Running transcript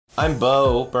I'm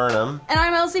Bo Burnham. And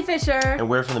I'm Elsie Fisher. And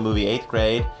we're from the movie 8th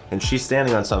grade. And she's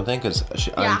standing on something because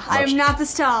I'm not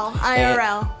this tall.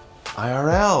 IRL.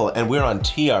 IRL. And we're on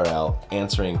TRL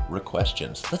answering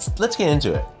Requestions. Let's get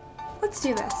into it. Let's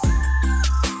do this.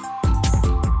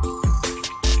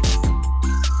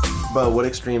 Bo, what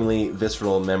extremely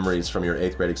visceral memories from your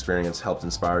 8th grade experience helped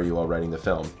inspire you while writing the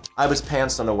film? I was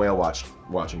pantsed on a whale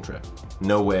watching trip.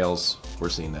 No whales were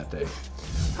seen that day.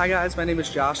 Hi guys, my name is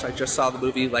Josh. I just saw the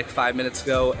movie like 5 minutes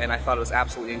ago and I thought it was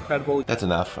absolutely incredible. That's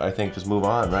enough. I think just move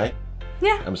on, right?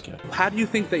 Yeah. I'm just kidding. How do you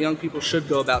think that young people should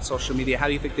go about social media? How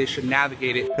do you think they should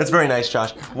navigate it? That's very nice,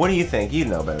 Josh. What do you think? You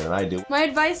know better than I do. My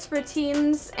advice for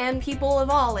teens and people of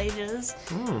all ages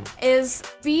is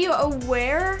be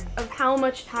aware of how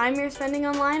much time you're spending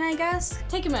online, I guess.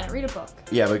 Take a minute, read a book.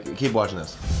 Yeah, but keep watching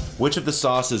this. Which of the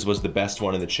sauces was the best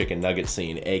one in the chicken nugget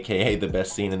scene, aka the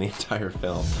best scene in the entire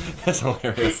film? That's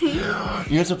hilarious. You know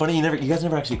what's so funny? You guys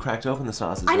never actually cracked open the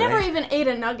sauces, I right? never even ate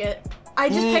a nugget. I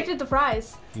just picked at the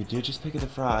fries. You did just pick at the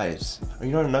fries. Are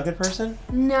you not a nugget person?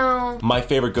 No. My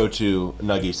favorite go-to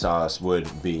nugget sauce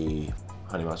would be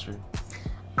honey mustard.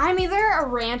 I'm either a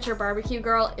ranch or barbecue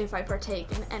girl if I partake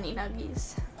in any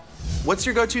nuggies. What's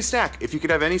your go-to snack? If you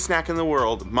could have any snack in the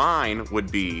world, mine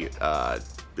would be the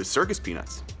circus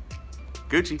peanuts.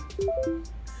 Gucci.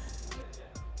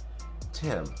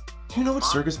 Tim, do you know what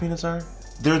circus peanuts are?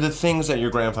 They're the things at your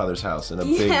grandfather's house in a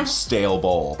big stale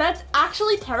bowl. That's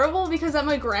actually terrible because at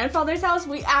my grandfather's house,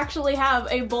 we actually have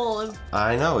a bowl of...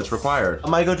 I know, it's required.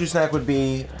 My go-to snack would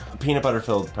be peanut butter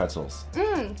filled pretzels.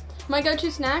 My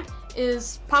go-to snack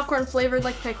is popcorn flavored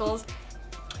like pickles.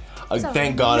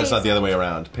 Thank God it's not the other way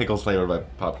around. Pickles flavored by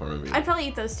popcorn would be. I'd probably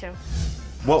eat those too.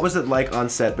 What was it like on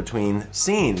set between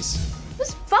scenes? It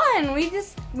was fun.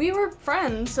 We were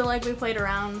friends, so like we played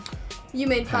around. You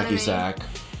made fun of me. Hacky sack.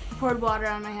 Poured water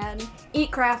on my head.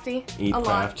 Eat crafty. Eat a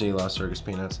crafty, lost circus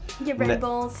peanuts. Get big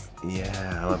bowls.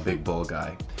 Yeah, I'm a big bowl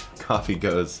guy. Coffee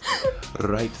goes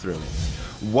right through me.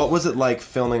 What was it like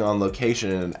filming on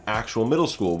location in an actual middle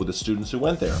school with the students who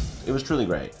went there? It was truly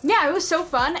great. Yeah, it was so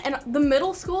fun, and the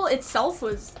middle school itself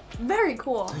was very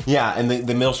cool. Yeah, and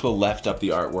the middle school left up the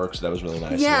artwork, so that was really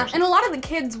nice. Yeah, and a lot of the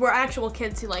kids were actual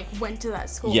kids who like went to that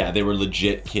school. Yeah, they were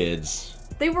legit kids.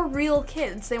 They were real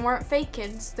kids. They weren't fake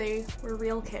kids. They were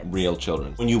real kids. Real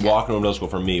children. When you walk into a middle school,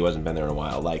 for me, who hasn't been there in a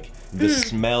while, like, the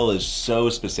smell is so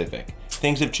specific.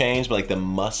 Things have changed, but like the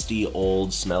musty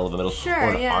old smell of a middle school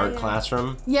or an art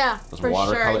classroom. Yeah, those for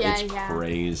watercolor, sure. it's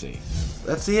crazy.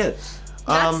 That's the it.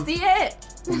 That's the it.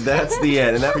 That's the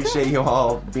it, and I appreciate you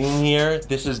all being here.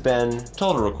 This has been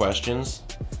Total Requestions.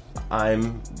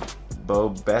 I'm Bo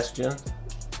Bestian.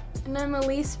 And I'm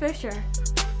Elise Fisher.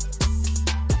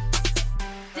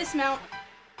 Dismount.